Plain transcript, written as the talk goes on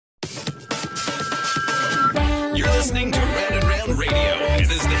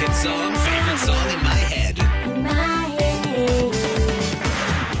is the hit song, favorite song in my head.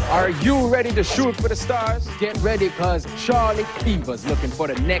 Are you ready to shoot for the stars? Get ready, cause Charlie Fever's looking for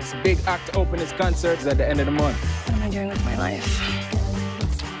the next big act to open his concerts at the end of the month. What am I doing with my life?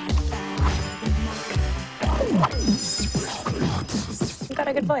 You've got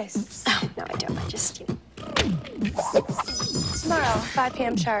a good voice. Oh, no, I don't. I just, Tomorrow, 5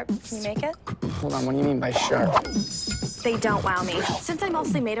 p.m. sharp. Can you make it? Hold on, what do you mean by sharp? They don't wow me. Since I'm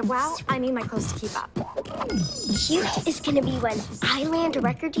mostly made of wow, I need my clothes to keep up. Cute is gonna be when I land a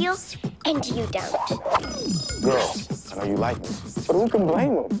record deal and you don't. Girl, I know you like me, but who can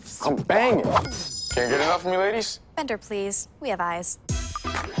blame them? I'm banging. Can't get enough of me, ladies? Bender, please. We have eyes.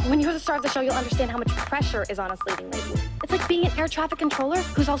 When you're the star of the show, you'll understand how much pressure is on us leading lady. It's like being an air traffic controller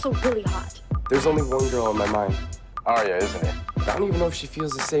who's also really hot. There's only one girl on my mind. Aria, isn't it? I don't even know if she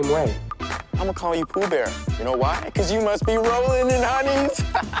feels the same way. I'm gonna call you Pooh Bear. You know why? Because you must be rolling in honeys.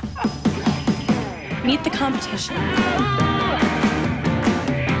 Meet the competition.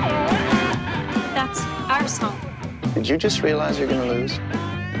 That's our song. Did you just realize you're gonna lose?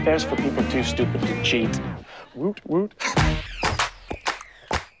 Fair's for people too stupid to cheat. Woot, woot.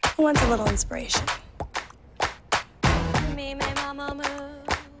 Who wants a little inspiration? I'm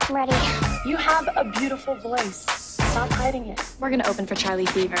ready. You have a beautiful voice. Stop hiding it. We're gonna open for Charlie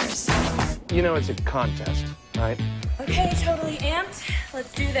Fevers. You know it's a contest, right? Okay, totally amped.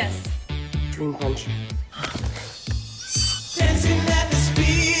 Let's do this. Dream punch. Dancing at the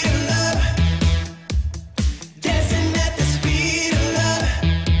speed of love. Dancing at the speed of love.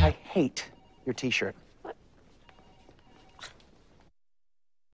 I hate your t-shirt.